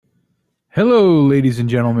Hello, ladies and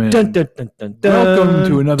gentlemen. Dun, dun, dun, dun, dun, Welcome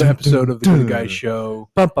to another dun, episode dun, of The Good dun. Guy Show.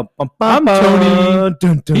 Bum, bum, bum, bum, I'm bum, Tony.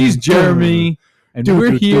 dun, dun, He's dun. Jeremy, and Do,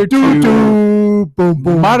 we're do, here do, to do, boom,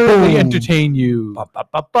 boom, moderately boom. entertain you. Ba, ba,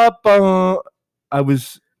 ba, ba, ba. I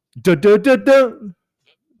was da, da, da, da.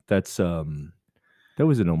 That's that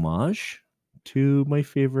was an homage to my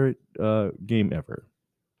favorite game ever,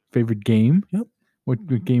 Favorite game? Yep.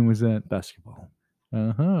 What game was that? basketball.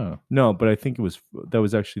 Uh-huh. No, but I think that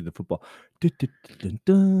was actually the football. Dun, dun, dun,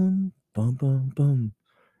 dun, bum, bum, bum.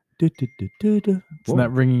 Dun, dun, dun, dun, dun. It's Whoa.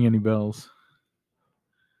 not ringing any bells.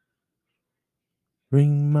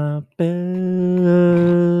 Ring my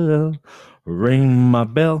bell. Ring my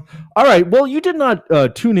bell. All right. Well, you did not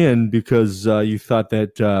tune in because you thought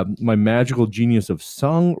that my magical genius of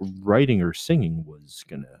songwriting or singing was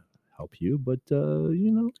going to help you. But,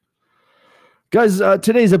 guys,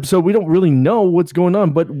 today's episode, we don't really know what's going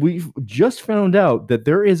on, but we've just found out that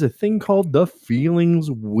there is a thing called the Feelings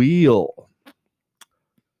Wheel.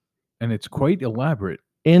 And it's quite elaborate.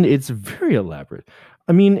 And it's very elaborate.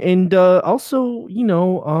 I mean, and also,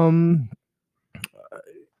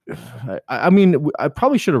 I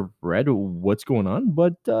probably should have read what's going on,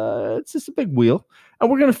 but it's just a big wheel, and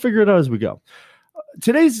we're going to figure it out as we go.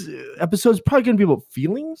 Today's episode is probably going to be about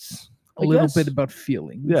feelings. A little bit about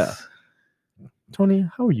feelings. Yeah. Tony,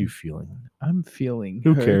 how are you feeling? I'm feeling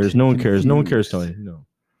Who hurt cares? No one and cares. No one cares, confused. Tony. No.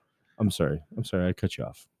 I'm sorry. I cut you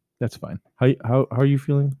off. That's fine. How are you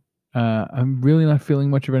feeling? I'm really not feeling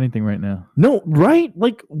much of anything right now. No, right?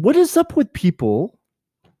 Like, what is up with people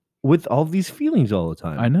with all these feelings all the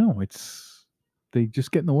time? I know. They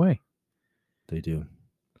just get in the way. They do.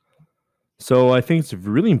 So I think it's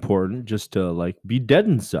really important just to be dead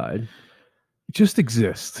inside. Just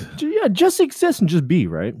exist. Yeah, just exist and just be,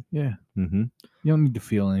 right? Yeah. Mm-hmm. You don't need to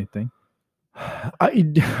feel anything.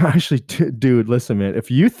 Actually, dude, listen, man. If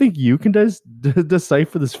you think you can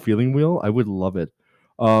decipher this feeling wheel, I would love it.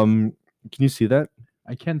 Can you see that?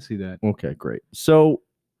 I can see that. Okay, great. So,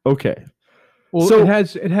 okay. Well, So- it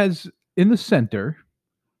has in the center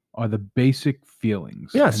are the basic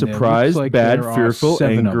feelings. Yeah, And there looks surprised, like bad, there are fearful,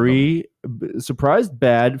 7 of them. angry. Surprised,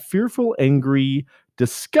 bad, fearful, angry,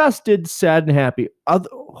 disgusted, sad, and happy.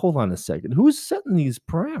 Hold on a second. Who's setting these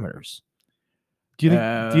parameters? Do you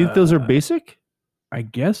think those are basic? I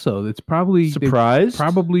guess so. It's probably they Surprised?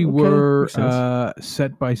 probably Okay, were makes sense.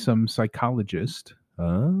 set by some psychologist.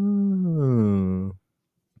 Oh.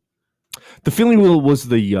 The feeling wheel was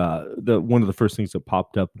the one of the first things that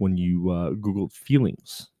popped up when you Googled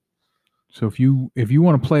feelings. So if you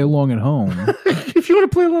want to play along at home, If you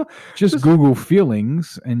want to play along, just Google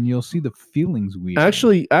feelings and you'll see the feelings wheel.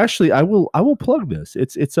 actually, I will plug this.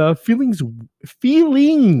 It's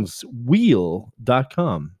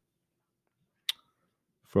feelingswheel.com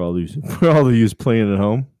for all of you playing at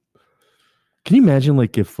home. Can you imagine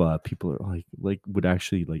if people are would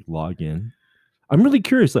actually log in? I'm really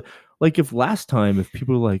curious. Like if last time if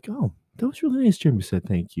people were like, "Oh, that was really nice," Jeremy said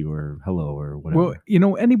thank you or hello or whatever.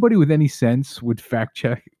 Well, anybody with any sense would fact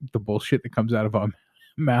check the bullshit that comes out of our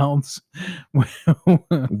mouths.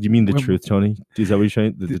 You mean the when- truth, Tony? Is that what you're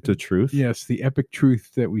saying? The truth? Yes, the epic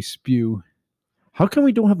truth that we spew. How come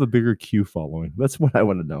we don't have a bigger Q following? That's what I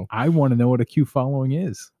want to know. I want to know what a Q following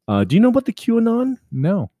is. Do you know about the QAnon?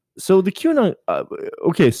 No. So the QAnon.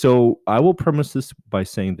 Okay, so I will premise this by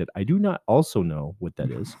saying that I do not also know what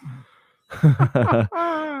that is.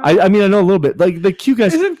 I mean I know a little bit. Like the Q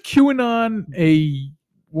guys. Isn't QAnon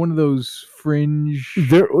one of those fringe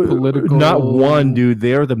They're political? not one, dude.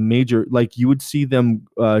 They are the major. Like you would see them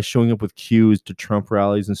showing up with Qs to Trump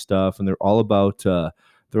rallies and stuff, and they're all about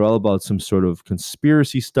some sort of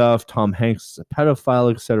conspiracy stuff. Tom Hanks is a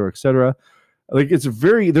pedophile, et cetera, et cetera. Like they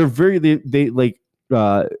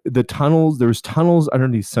the tunnels. There's tunnels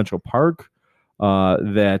underneath Central Park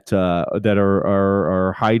that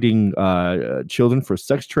are hiding children for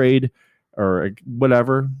sex trade or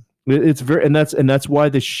whatever. It's that's why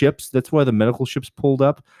that's why the medical ships pulled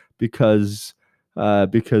up because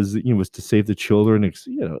it was to save the children. It's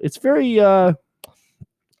very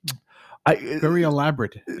Very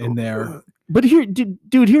elaborate in there. But here,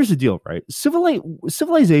 dude, here's the deal, right?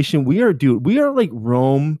 Civilization, we are like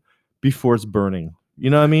Rome before it's burning. You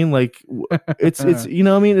know what I mean? Like it's you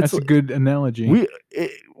know what I mean? It's That's a good analogy.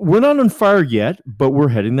 we're not on fire yet, but we're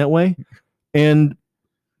heading that way. And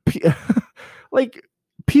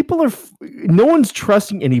people are no one's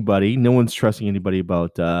trusting anybody. No one's trusting anybody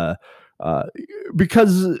about uh,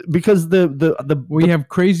 because the We have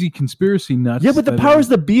crazy conspiracy nuts. yeah, but the that powers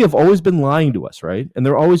that be have always been lying to us, right? And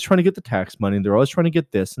they're always trying to get the tax money, and they're always trying to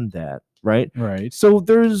get this and that, right? right. So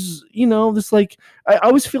there's, this like, I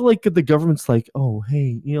always feel like the government's like, oh,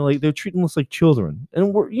 hey, like they're treating us like children,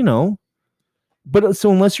 and but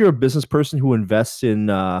so unless you're a business person who invests in,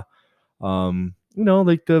 like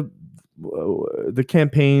the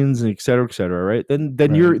campaigns and et cetera, right? Then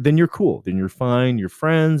Right. you're cool, then you're fine, you're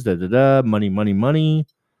friends, money, money, money.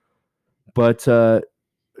 But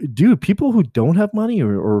dude, people who don't have money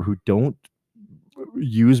or who don't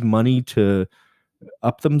use money to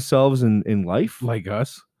up themselves in life, Like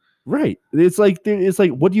us. right? It's like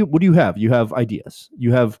what do you have? You have ideas.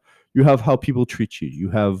 You have how people treat you. You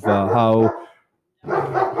have how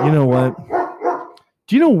you know what?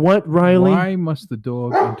 Do you know what, Riley? Why must the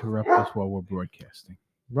dog interrupt us while we're broadcasting?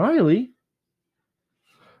 Riley.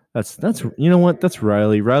 That's you know what? That's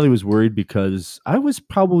Riley. Riley was worried because I was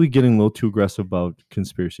probably getting a little too aggressive about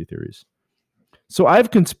conspiracy theories. So I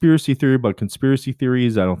have conspiracy theory about conspiracy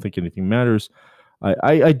theories. I don't think anything matters.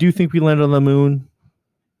 I do think we landed on the moon.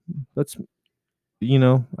 That's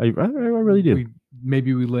I really do.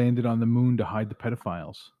 Maybe we landed on the moon to hide the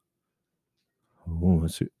pedophiles. Oh,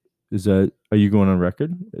 is that? Are you going on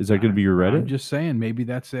record? Is that going to be your Reddit? I'm just saying. Maybe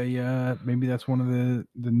that's one of the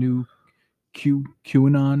new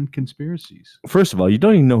QAnon conspiracies. First of all, you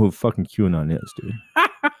don't even know who fucking QAnon is, dude.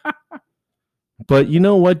 But you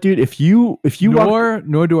know what, dude? If you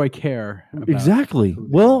nor do I care. Exactly.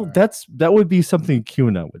 Well, that would be something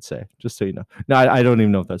QAnon would say. Just so you know. No, I don't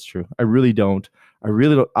even know if that's true. I really don't.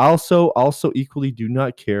 Also equally do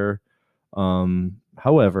not care.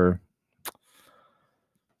 However,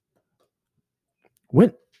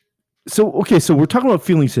 so we're talking about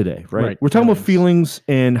feelings today, right? We're talking about feelings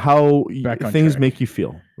and how things make you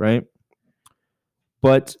feel, right?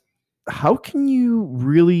 But how can you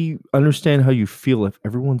really understand how you feel if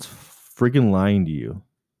everyone's friggin' lying to you?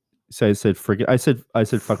 So I said friggin'. I said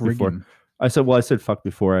fuck before. I said fuck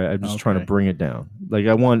before. I'm just trying to bring it down. Like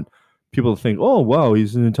I want people to think, oh wow,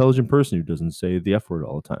 he's an intelligent person who doesn't say the F word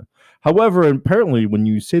all the time. However, apparently when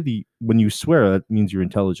you swear, that means you're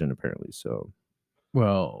intelligent. Apparently, so.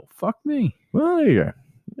 Well, fuck me. Well, there you go.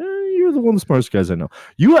 You're one of the smartest guys I know.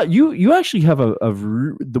 You actually have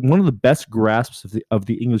one of the best grasps of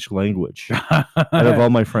the English language out of all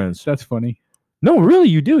my friends. That's funny. No, really,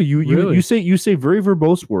 you do. You say very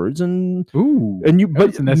verbose words and but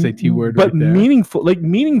it's an SAT word, but right there.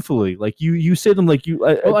 meaningfully, like you say them like you.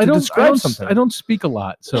 Well, I don't speak a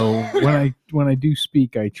lot, so when I do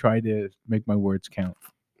speak, I try to make my words count.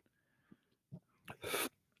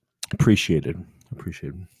 Appreciated.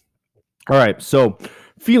 All right, so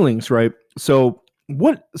feelings, right? So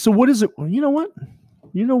what is it? You know what?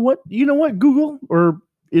 Google or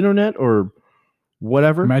internet or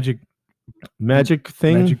whatever magic thing, magic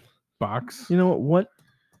box. You know what?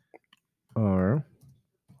 Or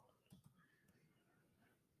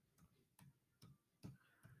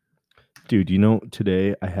dude,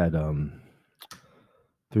 today I had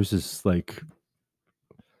there's this like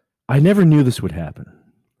I never knew this would happen.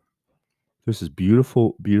 There's this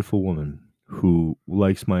beautiful woman who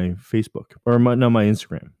likes my Facebook or my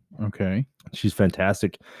Instagram. Okay. She's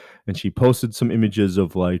fantastic. And she posted some images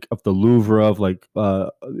of the Louvre, of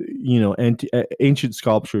ancient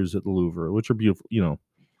sculptures at the Louvre, which are beautiful,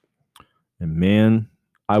 And man,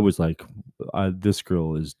 I was like, this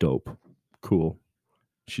girl is dope. Cool.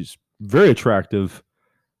 She's very attractive.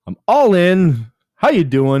 I'm all in. How you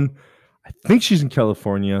doing? I think she's in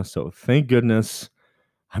California, so thank goodness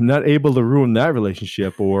I'm not able to ruin that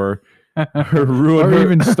relationship or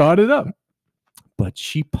even start it up. But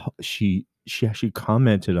she actually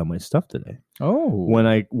commented on my stuff today. Oh, when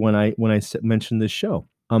I mentioned this show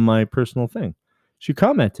on my personal thing, she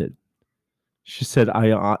commented. She said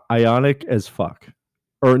ionic as fuck,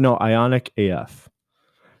 or no, ionic AF.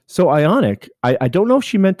 So ionic, I don't know if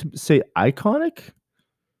she meant to say iconic,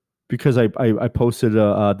 because I posted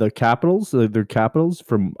the capitals, their capitals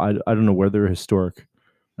from I don't know where they're historic.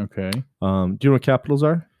 Okay. Do you know what capitals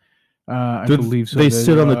are? I believe so. They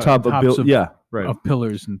sit on the top of of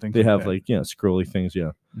pillars and things. They have scrolly things,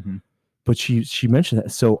 yeah. Mm-hmm. But she mentioned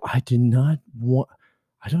that, so I did not want.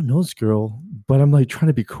 I don't know this girl, but I'm like trying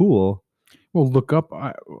to be cool. Well, look up.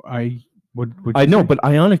 I know, say? But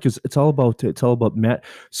ionic it's all about Matt.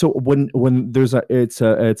 So when there's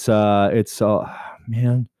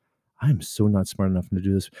man, I'm so not smart enough to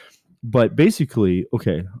do this. But basically,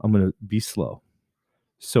 okay, I'm gonna be slow.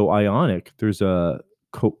 So ionic, there's a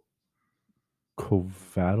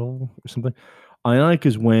covalent or something. Ionic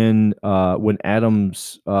is when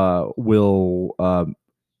atoms will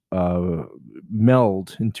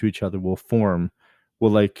meld into each other, will form,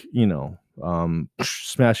 will like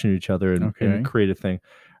smash into each other and Okay. create a thing.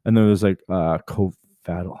 And then there's like Covatal.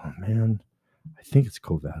 Oh man, I think it's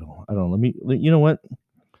Covatal. I don't know. You know what?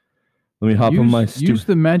 Let me hop on my use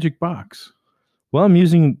the magic box. Well, I'm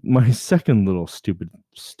using my second little stupid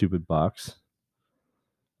box.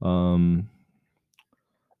 Tony,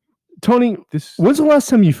 when's the last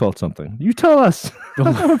time you felt something? You tell us.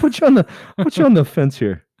 I'm gonna put you on the fence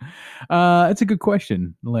here. It's a good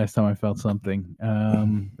question. The last time I felt something,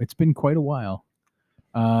 it's been quite a while.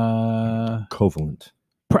 Covalent.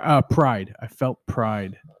 Pride. I felt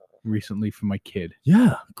pride recently for my kid.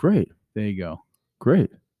 Yeah, great. There you go.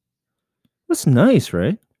 Great. That's nice,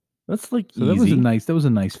 right? That's like so easy. That was a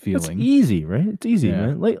nice feeling. It's easy, right? It's easy,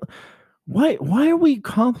 man. Like, why are we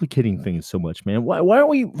complicating things so much, man? Why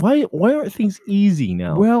aren't things easy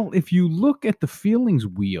now? Well, if you look at the feelings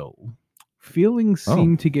wheel, feelings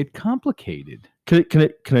seem to get complicated. Can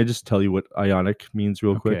I just tell you what ionic means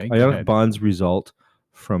real quick? Ionic bonds result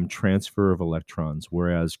from transfer of electrons,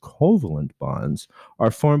 whereas covalent bonds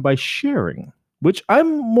are formed by sharing, which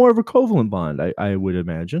I'm more of a covalent bond, I would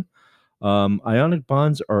imagine. Ionic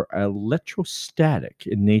bonds are electrostatic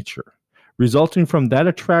in nature, resulting from that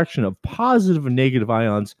attraction of positive and negative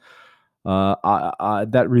ions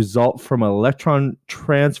that result from an electron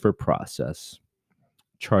transfer process.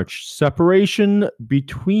 Charge separation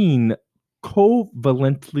between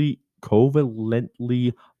covalently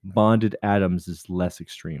bonded atoms is less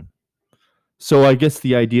extreme. So I guess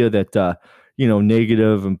the idea that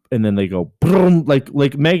negative and then they go boom,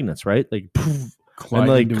 like magnets, right? Like poof, and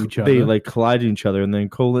like they like collide in each other, and then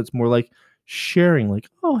covalent's more like sharing, like,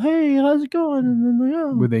 oh hey, how's it going? And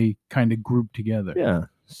then where they kind of group together. Yeah.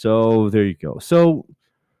 So there you go. So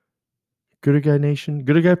Good Guy Nation,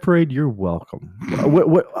 Good Guy Parade, you're welcome.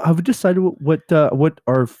 What have we decided what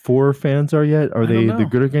our 4 fans are yet? Are they the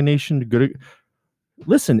Good Guy Nation?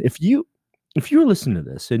 Listen, if you're listening to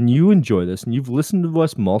this and you enjoy this and you've listened to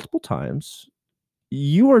us multiple times,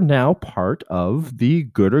 you are now part of the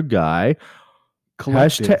Good Guy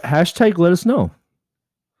collective. Hashtag let us know.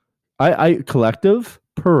 I collective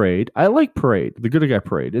parade. I like parade, the Good Guy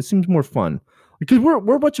Parade. It seems more fun because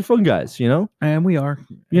we're a bunch of fun guys, and we are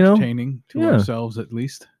entertaining to ourselves at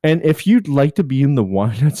least. And if you'd like to be in the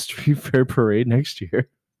Wyandotte Street Fair Parade next year,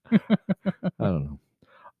 I don't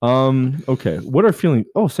know. Okay, what are feeling?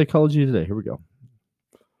 Oh, psychology today. Here we go.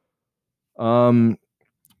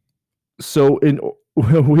 So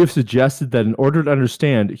we have suggested that in order to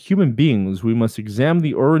understand human beings, we must examine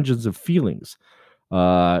the origins of feelings.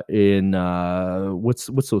 In what's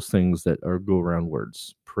those things that go around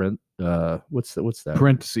words? What's that?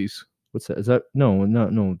 Parentheses. What's that? Is that no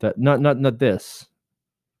that not this.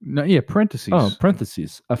 No, yeah, parentheses. Oh,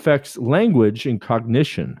 parentheses affects language and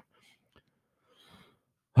cognition.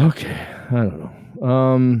 Okay, I don't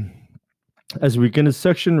know. As we begin this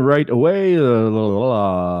section right away,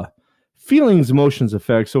 feelings, emotions,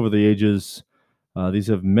 effects over the ages. These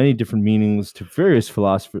have many different meanings to various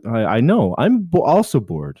philosophers. I know. I'm also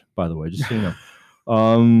bored, by the way, just so you know.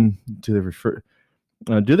 Do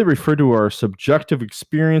they refer to our subjective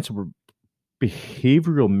experience or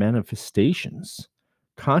behavioral manifestations,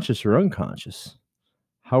 conscious or unconscious?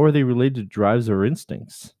 How are they related to drives or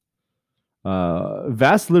instincts?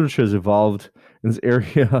 Vast literature has evolved in this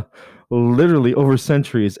area literally over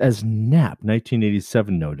centuries, as Knapp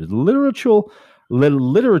 1987 noted.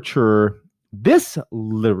 This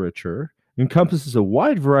literature encompasses a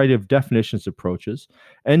wide variety of definitions, approaches,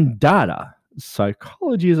 and data.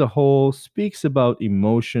 Psychology as a whole speaks about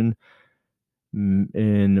emotion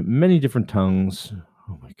in many different tongues.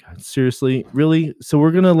 Oh my God, seriously, really? So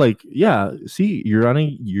we're gonna see, you're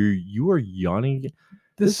yawning. You are yawning.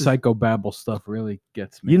 This psychobabble stuff really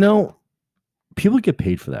gets me. People get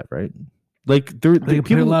paid for that, right? Like they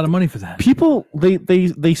pay a lot of money for that. People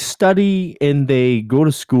they study and they go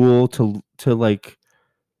to school to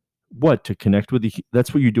connect with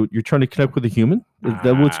that's what you do. You're trying to connect with a human. Is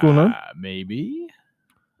that what's going on? Maybe.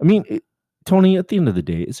 I mean, Tony, at the end of the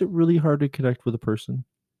day, is it really hard to connect with a person?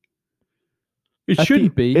 It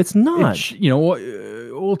shouldn't be. It's not.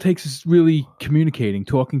 All it takes is really communicating,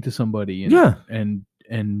 talking to somebody, and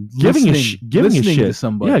giving listening to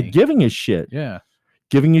somebody. Yeah, giving a shit. Yeah.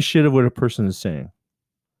 Giving a shit of what a person is saying.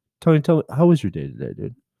 Tony, tell me, how was your day today,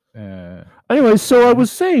 dude? Anyway, so I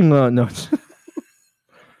was saying, no, no,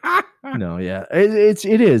 yeah, it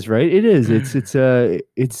is right. It is. It's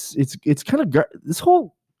kind of this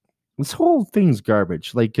whole thing's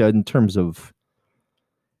garbage. Like in terms of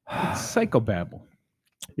psychobabble.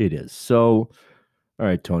 It is. So, all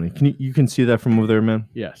right, Tony, you can see that from over there, man?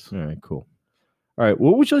 Yes. All right, cool. All right.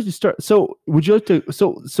 What would you like to start? So, would you like to?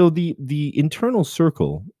 So the internal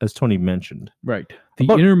circle, as Tony mentioned, Right. The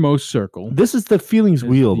About- innermost circle. this is the feelings Is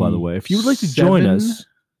wheel, by the the way. If you would like to join 7 us,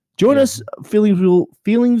 join Yeah. us,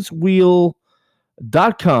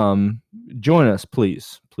 feelingswheel.com. Join us,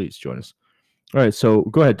 please. Please join us. All right. So,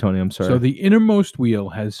 go ahead, Tony. I'm sorry. So the innermost wheel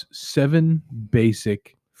has 7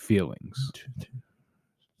 basic feelings.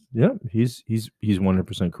 Yeah, he's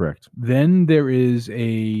 100% correct. Then there is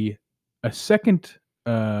a second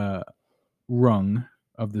rung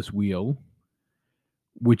of this wheel,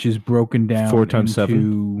 which is broken down 4 times 7?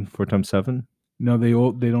 into 4 times 7? No, they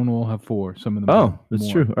don't all have 4. Some of them. Oh, have that's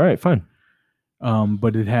more. true. All right, fine.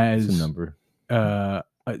 But it It's a has number.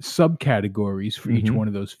 subcategories for each Mhm. one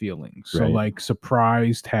of those feelings. So, Right. like,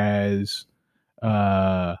 surprised has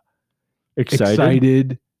Excited.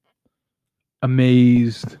 excited,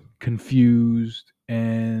 amazed, confused,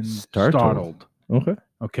 and startled. Okay.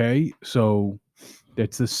 Okay, so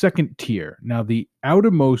that's the second tier. Now, the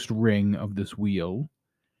outermost ring of this wheel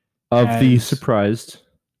Of the Has- surprised.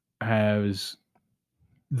 has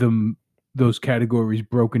those categories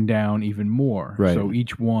broken down even more. Right. So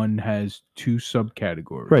each one has 2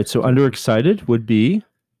 subcategories. Right. So under excited would be,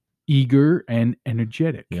 Eager and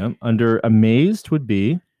energetic. yeah. Under amazed would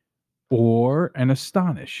be, Or and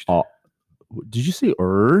astonished. Oh. Did you say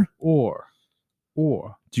Or? Or.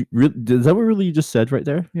 Is that what really you just said right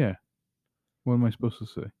there? Yeah. What am I supposed to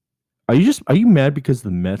say? Are you mad because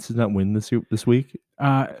the Mets did not win this week?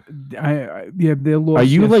 Yeah, they lost. Are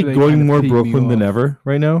you like yesterday, going kinda more peed me Brooklyn than off. ever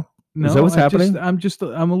right now? No, Is that what's happening?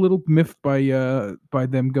 I'm a little miffed by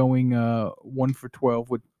them going 1 for 12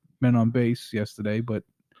 with men on base yesterday, but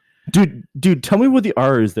Dude, tell me what the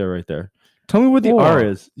R is there right there. Tell me what the Or. R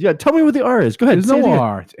is. Yeah, tell me what the R is. Go ahead. there's say it no again.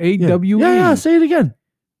 R. It's Yeah. AWE. Yeah, say it again.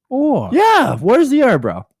 Or. Yeah, where's the R,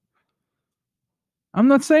 bro? I'm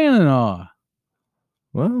not saying an R.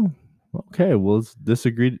 Well, okay. Well, let's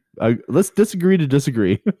disagree. Let's disagree to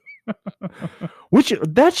disagree.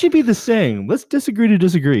 That should be the saying. Let's disagree to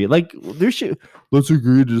disagree. Like let's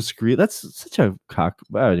agree to disagree. That's such a cock.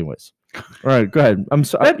 Well, anyways, all right. Go ahead. I'm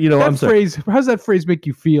sorry. I'm sorry. How's that phrase make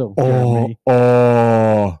you feel? Jeremy?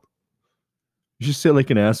 You should say it like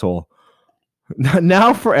an asshole.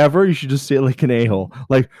 Now forever, you should just say it like an a-hole.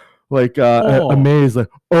 Like Oh. amazed. Like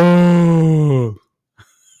oh.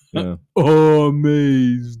 Yeah. Oh,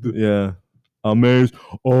 amazed. Yeah. Amazed.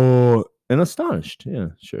 Oh, and astonished. Yeah,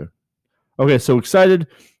 sure. Okay, so excited.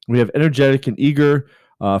 We have energetic and eager.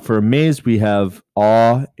 For amazed, we have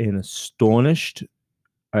awe and astonished.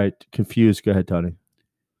 All right, confused. Go ahead, Tony.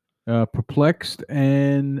 Perplexed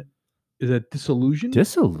and is that disillusioned?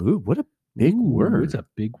 What a big Ooh, word. It's a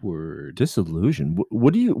big word. Disillusion.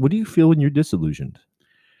 What do you feel when you're disillusioned?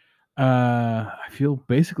 I feel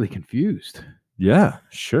basically confused. Yeah,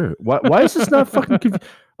 sure. Why is this not fucking confused?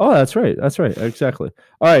 Oh, that's right. That's right. Exactly.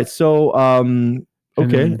 All right. So, okay.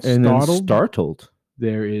 then Then startled. startled.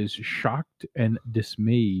 There is shocked and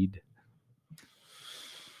dismayed.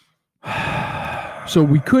 So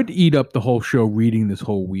we could eat up the whole show reading this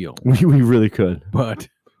whole wheel, we really could. but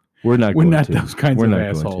We're not. we're going not to. those kinds We're of not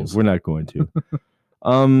going to. assholes. We're not going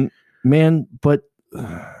to. Man, but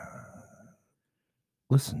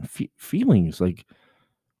listen, feelings like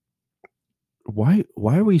why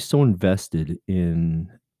are we so invested in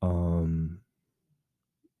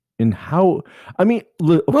how? I mean,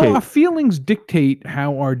 okay. Well, our feelings dictate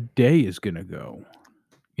how our day is going to go.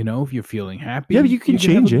 You know, if you're feeling happy, Yeah, but you can you're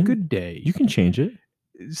gonna have change a it. Good day. You can change it.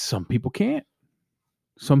 Some people can't.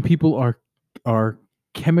 Some people are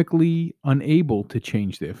chemically unable to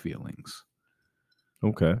change their feelings.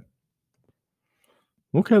 Okay.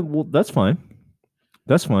 Okay, well that's fine.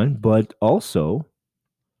 That's fine, but also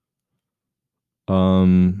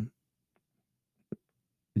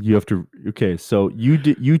you have to so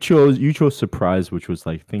you chose surprise, which was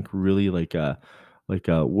like think really like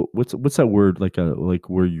what's that word like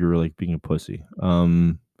where you're like being a pussy.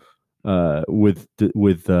 With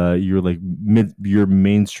you're like you're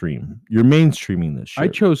mainstreaming this shit. I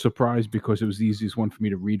chose surprise because it was the easiest one for me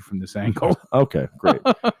to read from this angle. Okay, great.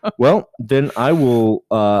 Well, then I'm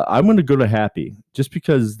going to go to happy just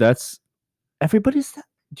because that's everybody's.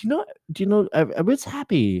 Do you know? Everybody's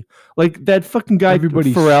happy. Like that fucking guy,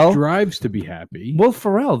 Everybody Pharrell. strives to be happy. Well,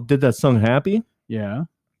 Pharrell did that song "Happy." Yeah.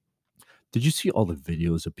 Did you see all the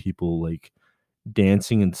videos of people like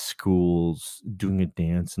dancing in schools, doing a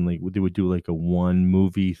dance, and like they would do like a one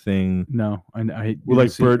movie thing? No, I With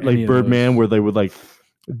like Birdman, where they would like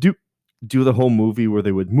do the whole movie where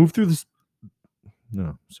they would move through this.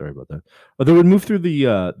 No, sorry about that. Or they would move through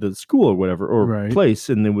the school or whatever or Right. place,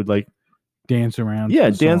 and they would like dance around. yeah,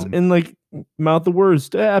 to the dance song. and like mouth the words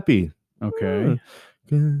 "happy." Okay.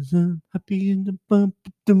 'Cause I'm happy in the bump,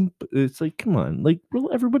 dump. It's like, come on, like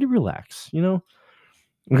everybody relax, you know?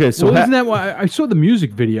 Okay, so Well, isn't that why I saw the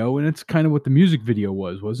music video, and it's kind of what the music video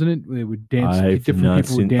was, wasn't it? They would dance. I've Different not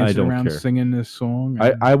people were seen- I dancing don't around care. singing this song.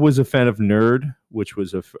 I was a fan of Nerd, which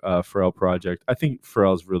was a Pharrell project. I think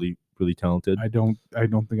Pharrell's really talented. I don't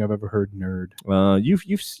think I've ever heard Nerd.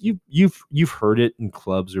 You've heard it in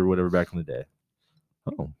clubs or whatever back in the day.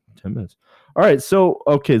 Oh, 10 minutes. All right, so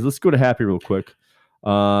okay, let's go to Happy real quick.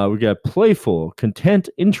 We got playful, content,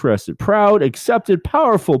 interested, proud, accepted,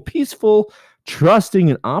 powerful, peaceful, trusting,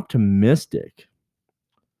 and optimistic.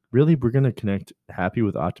 Really, we're gonna connect Happy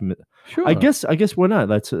with optimistic. Sure. I guess why not?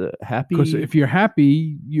 That's happy. Because if you're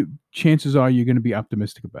happy, chances are you're going to be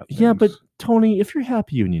optimistic about things. Yeah, but Tony, if you're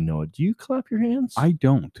happy and you know it, do you clap your hands? I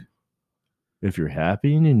don't. If you're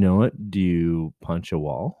happy and you know it, do you punch a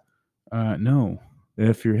wall? No.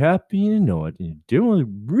 If you're happy and you know it, and you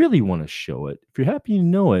don't really want to show it, if you're happy and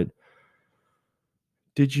you know it,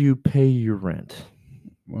 did you pay your rent?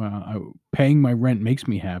 Well, paying my rent makes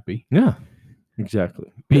me happy. Yeah,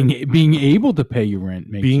 exactly. Being able to pay your rent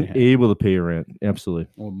makes Being me happy. able to pay your rent, absolutely.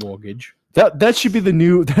 Or mortgage. That should be the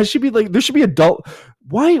new. That should be like there should be adult.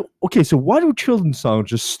 Why? Okay, so why do children's songs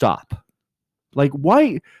just stop? Like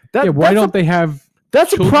why? Why don't they have?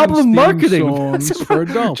 That's a children's problem theme marketing. songs That's a for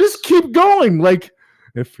adults? Just keep going. Like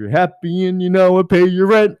if you're happy and you know it, pay your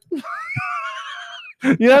rent.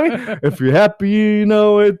 You know what I mean? If you're happy, you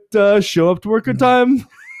know it, show up to work on time.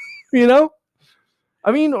 You know,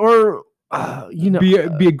 I mean, or you know,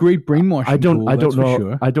 be a great brainwashing. I don't tool, that's for know.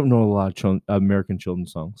 Sure. I don't know a lot of American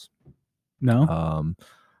children's songs. No.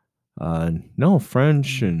 No,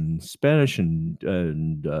 French and Spanish and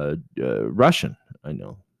Russian. I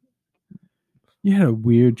know. You had a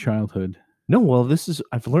weird childhood. No, well,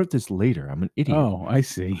 I've learned this later. I'm an idiot. Oh, I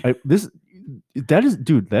see. That is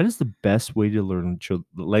the best way to learn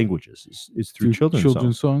languages is through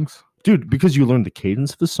children's songs. Dude, because you learn the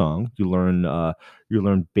cadence of the song, you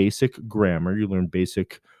learn basic grammar, you learn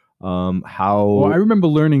basic how. Well, I remember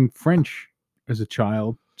learning French as a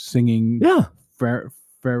child, singing. Yeah, Frère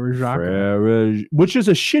Jacques, which is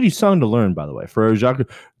a shitty song to learn, by the way. Frère Jacques,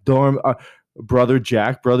 dorm, brother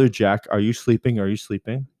Jack, are you sleeping? Are you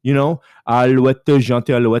sleeping? You know, alouette,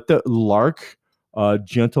 gentil alouette, lark,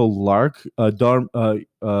 gentle lark, dorm,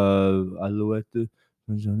 alouette.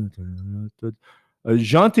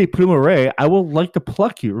 Gentil Plumeray, I will like to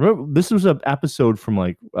pluck you. Remember, this was an episode from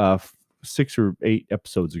like 6 or 8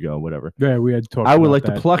 episodes ago, whatever. Yeah, we had talked. I would like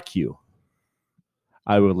to pluck you.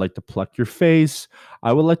 I would like to pluck your face.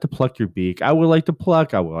 I would like to pluck your beak. I would like to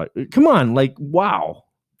pluck. Come on, like wow,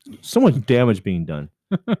 so much damage being done.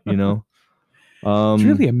 You know, it's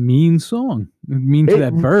really a mean song. Mean to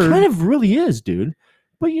that bird. It kind of really is, dude.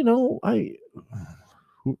 But you know,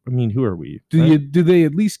 who are we? Do they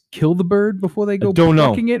at least kill the bird before they go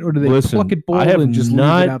plucking it, or do they pluck it bald and just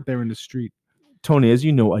leave it out there in the street? Tony, as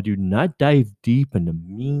you know, I do not dive deep into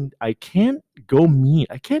mean. I can't go mean.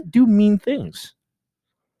 I can't do mean things.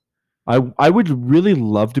 I would really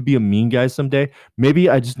love to be a mean guy someday. Maybe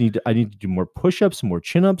I need to do more push-ups, more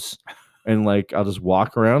chin-ups, and like I'll just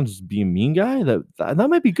walk around just be a mean guy. That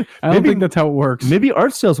might be good. I don't think that's how it works. Maybe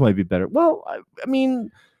art sales might be better. Well, I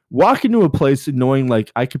mean, walk into a place and knowing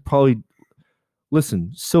like I could probably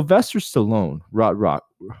listen. Sylvester Stallone wrote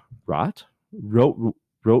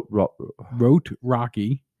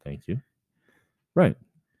Rocky. Thank you. Right.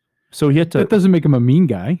 So he had to. That doesn't make him a mean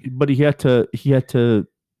guy, but he had to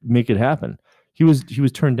make it happen. He was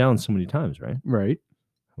turned down so many times, right? Right.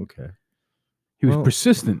 Okay. He was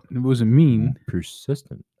persistent. It wasn't mean.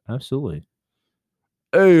 Persistent. Absolutely.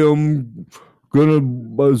 Hey, I'm gonna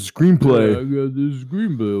screenplay. I got this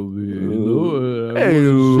screenplay over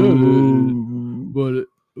here.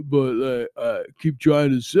 But I keep trying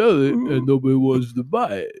to sell it and nobody wants to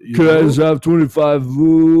buy it. Can I just have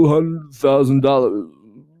 $2,500,000?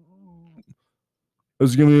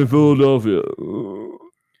 Let's give me in Philadelphia.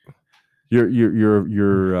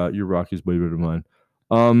 Your Rocky's way better than mine.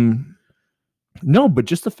 No, but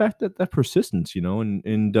just the fact that persistence, you know,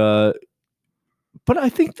 and but I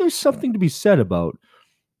think there's something to be said about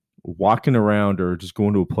walking around or just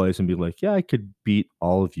going to a place and be like, yeah, I could beat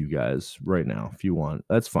all of you guys right now if you want.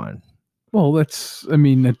 That's fine. Well,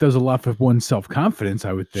 that does a lot for one's self-confidence,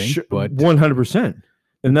 I would think. Sure, but 100%.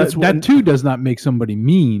 And that too does not make somebody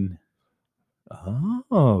mean.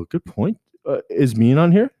 Oh, good point. Is mean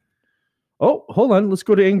on here? Oh, hold on. Let's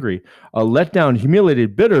go to angry. Let down,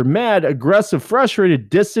 humiliated, bitter, mad, aggressive, frustrated,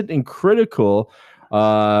 distant, and critical.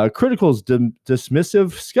 Critical is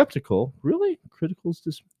dismissive, skeptical. Really? Critical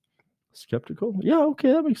is skeptical? Yeah,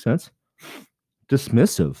 okay, that makes sense.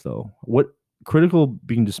 dismissive though. What critical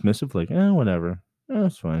being dismissive, like, whatever.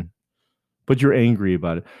 It's fine. But you're angry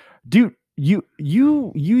about it. Dude, you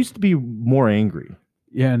used to be more angry.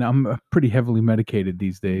 Yeah, and I'm pretty heavily medicated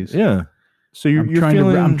these days. Yeah. So you're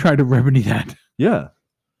feeling I'm trying to remedy that. Yeah.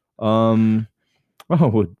 Oh,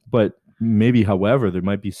 but maybe, however, there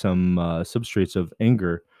might be some substrates of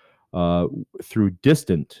anger through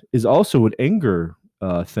distant is also an anger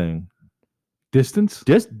thing. Distance?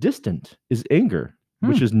 Distant is anger,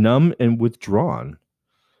 which is numb and withdrawn.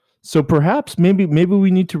 So perhaps maybe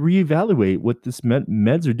we need to reevaluate what this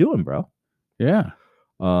meds are doing, bro. Yeah.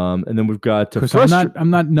 And then we've got I'm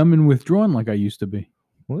not numb and withdrawn like I used to be.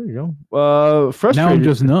 Well, there you go. Frustrated. Now I'm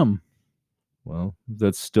just numb. Well,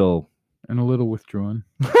 that's still and a little withdrawn.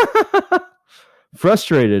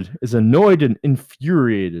 Frustrated is annoyed and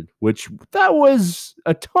infuriated, which that was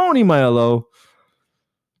a Tony Milo.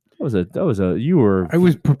 That was a you were. I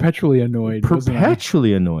was perpetually annoyed.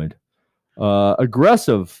 Perpetually annoyed.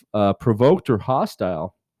 Aggressive, provoked, or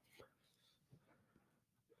hostile.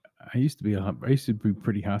 I used to be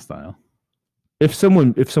pretty hostile. If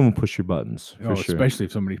someone pushed your buttons, for sure. Especially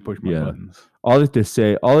if somebody pushed my buttons. All they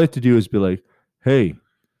have to do is be like, "Hey,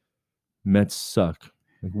 Mets suck."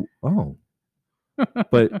 Like, oh,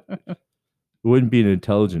 but it wouldn't be an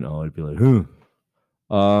intelligent. Oh, it'd be like,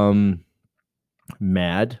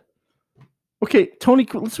 mad. Okay, Tony,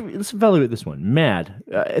 let's evaluate this one. Mad.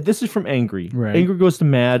 This is from angry. Right. Anger goes to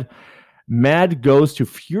mad. Mad goes to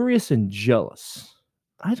furious and jealous.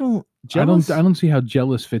 I don't see how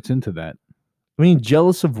jealous fits into that. I mean,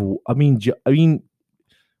 jealous of. I mean,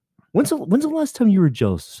 when's the last time you were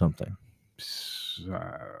jealous of something?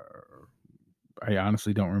 I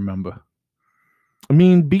honestly don't remember. I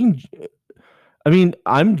mean,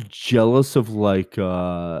 I'm jealous of like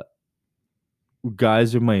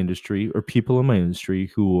guys in my industry or people in my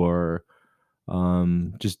industry who are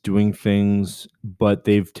just doing things, but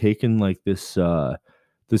they've taken like this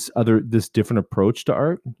different approach to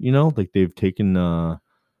art. You know, like they've taken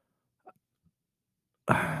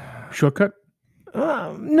shortcut.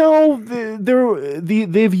 No,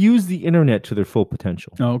 they've used the internet to their full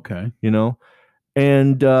potential. Oh, okay. You know,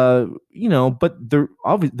 and but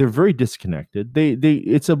they're very disconnected.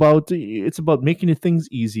 It's about making things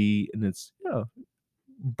easy, and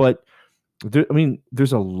but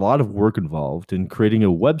there's a lot of work involved in creating a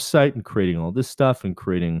website and creating all this stuff and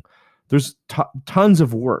there's tons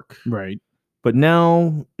of work, right? But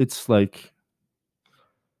now it's like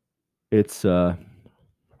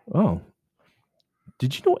oh.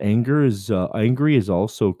 Did you know angry is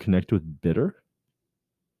also connected with bitter?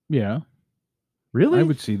 Yeah. Really? I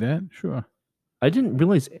would see that. Sure. I didn't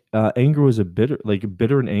realize anger was bitter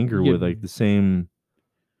and anger were like the same.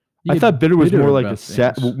 I thought bitter was more like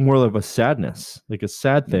more of a sadness, like a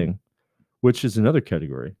sad thing, which is another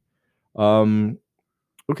category.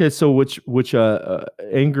 Okay, so which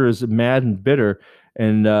anger is mad and bitter,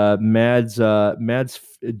 and Mad's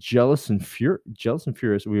jealous and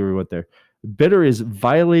furious. We went there. Bitter is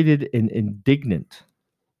violated and indignant.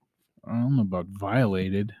 I don't know about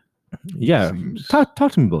violated. Yeah, talk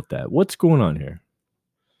to me about that. What's going on here?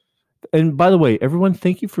 And by the way, everyone,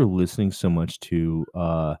 thank you for listening so much to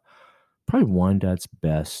probably Wyandottes'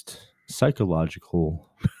 best psychological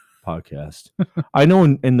podcast. I know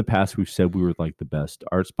in the past we've said we were like the best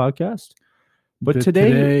arts podcast, but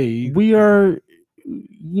today we are,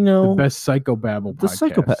 the best psychobabble podcast. The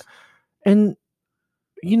psychopath. And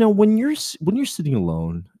when you're sitting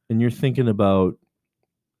alone and you're thinking about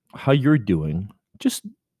how you're doing, just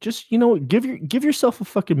give yourself a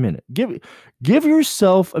fucking minute. Give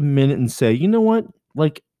yourself a minute and say, you know what?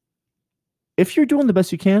 Like, if you're doing the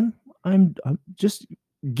best you can, I'm just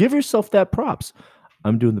give yourself that props.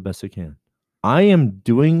 I'm doing the best I can. I am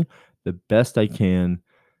doing the best I can,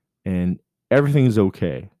 and everything is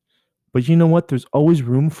okay. But you know what? There's always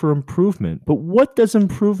room for improvement. But what does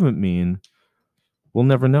improvement mean? We'll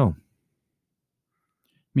never know.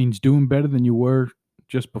 Means doing better than you were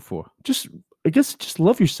just before. I guess just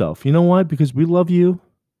love yourself. You know why? Because we love you.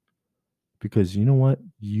 Because you know what?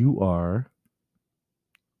 You are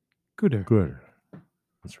gooder.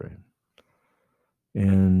 That's right.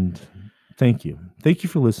 And thank you. Thank you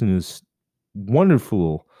for listening to this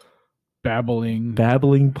wonderful babbling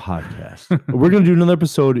podcast. We're gonna do another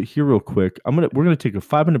episode here real quick. We're gonna take a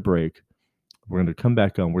 5-minute break. We're going to come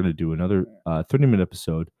back on. We're going to do another 30-minute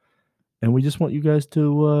episode. And we just want you guys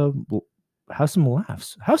to have some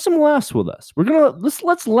laughs. Have some laughs with us. We're going to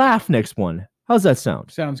let's laugh next one. How's that sound?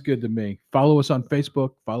 Sounds good to me. Follow us on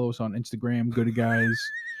Facebook. Follow us on Instagram, Goody Guys.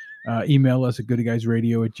 Email us at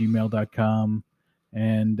goodyguysradio@gmail.com.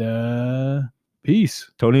 And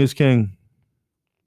peace. Tony is king.